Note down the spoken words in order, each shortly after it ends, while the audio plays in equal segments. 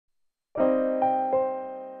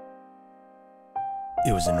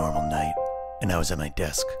It was a normal night, and I was at my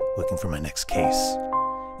desk looking for my next case.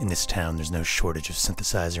 In this town, there's no shortage of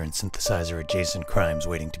synthesizer and synthesizer-adjacent crimes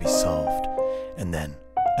waiting to be solved. And then,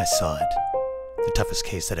 I saw it. The toughest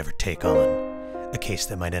case I'd ever take on. A case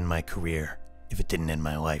that might end my career if it didn't end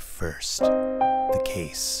my life first. The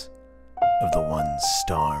case of the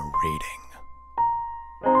 1-star rating.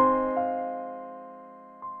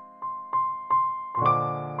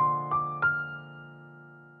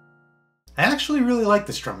 I actually really like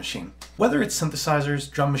this drum machine. Whether it's synthesizers,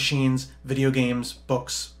 drum machines, video games,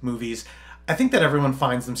 books, movies, I think that everyone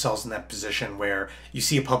finds themselves in that position where you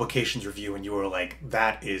see a publications review and you are like,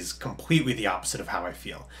 that is completely the opposite of how I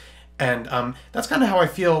feel. And that's kind of how I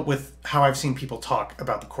feel with how I've seen people talk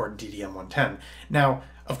about the Korg DDM-110. Now,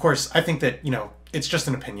 of course, I think that, it's just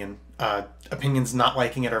an opinion. Opinions not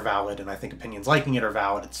liking it are valid, and I think opinions liking it are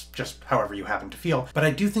valid. It's just however you happen to feel. But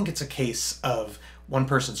I do think it's a case of one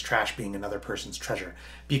person's trash being another person's treasure.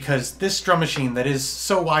 Because this drum machine that is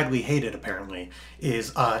so widely hated, apparently,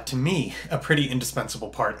 is, to me, a pretty indispensable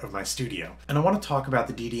part of my studio. And I want to talk about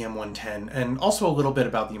the DDM-110, and also a little bit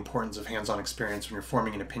about the importance of hands-on experience when you're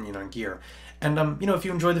forming an opinion on gear. And, if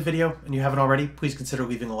you enjoyed the video, and you haven't already, please consider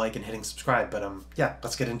leaving a like and hitting subscribe. But, yeah,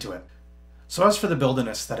 let's get into it. So as for the build and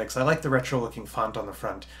aesthetics, I like the retro-looking font on the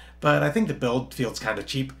front, but I think the build feels kind of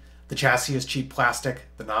cheap. The chassis is cheap plastic,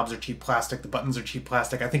 the knobs are cheap plastic, the buttons are cheap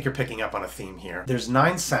plastic. I think you're picking up on a theme here. There's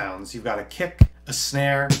 9 sounds. You've got a kick, a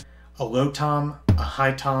snare, a low tom, a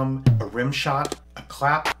high tom, a rim shot, a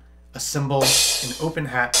clap, a cymbal, an open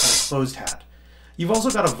hat, and a closed hat. You've also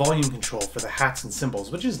got a volume control for the hats and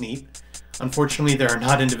cymbals, which is neat. Unfortunately, there are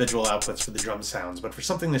not individual outputs for the drum sounds, but for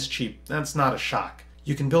something this cheap, that's not a shock.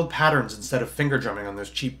 You can build patterns instead of finger drumming on those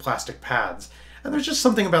cheap plastic pads. And there's just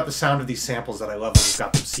something about the sound of these samples that I love when you've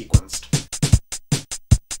got them sequenced.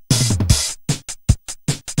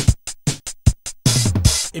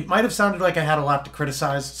 It might have sounded like I had a lot to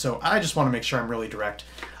criticize, so I just want to make sure I'm really direct.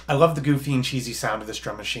 I love the goofy and cheesy sound of this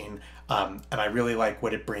drum machine, and I really like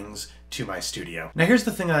what it brings to my studio. Now here's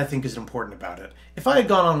the thing that I think is important about it. If I had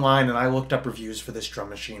gone online and I looked up reviews for this drum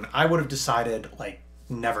machine, I would have decided,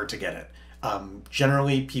 never to get it.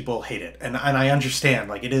 Generally, people hate it, and I understand,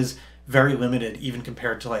 it is very limited even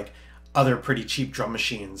compared to other pretty cheap drum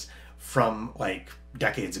machines from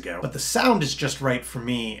decades ago. But the sound is just right for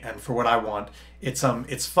me and for what I want. It's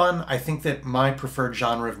fun. I think that my preferred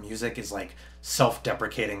genre of music is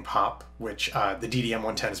self-deprecating pop, which the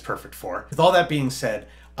DDM-110 is perfect for. With all that being said,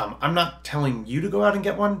 I'm not telling you to go out and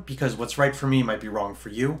get one because what's right for me might be wrong for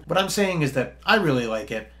you. What I'm saying is that I really like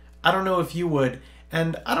it. I don't know if you would,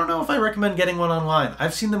 and I don't know if I recommend getting one online.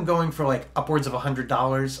 I've seen them going for upwards of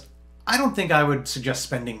 $100. I don't think I would suggest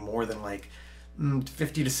spending more than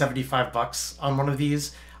 50 to 75 bucks on one of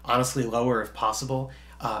these. Honestly, lower if possible.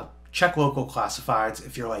 Check local classifieds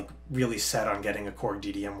if you're really set on getting a Korg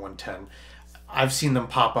DDM-110. I've seen them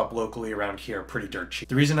pop up locally around here pretty dirt cheap.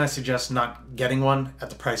 The reason I suggest not getting one at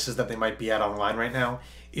the prices that they might be at online right now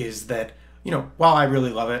is that, while I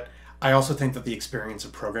really love it, I also think that the experience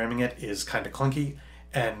of programming it is kind of clunky.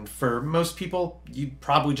 And for most people, you'd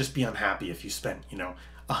probably just be unhappy if you spent,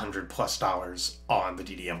 $100+ on the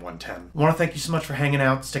DDM-110. I want to thank you so much for hanging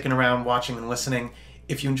out, sticking around, watching, and listening.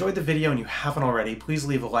 If you enjoyed the video and you haven't already, please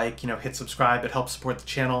leave a like, hit subscribe. It helps support the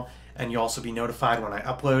channel, and you'll also be notified when I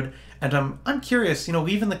upload. And I'm curious,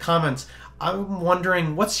 leave in the comments. I'm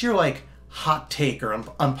wondering, what's your hot take or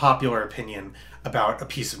unpopular opinion about a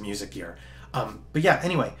piece of music gear? But yeah,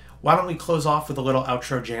 anyway, why don't we close off with a little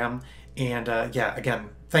outro jam? And yeah,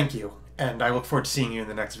 again, thank you, and I look forward to seeing you in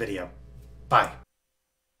the next video. Bye.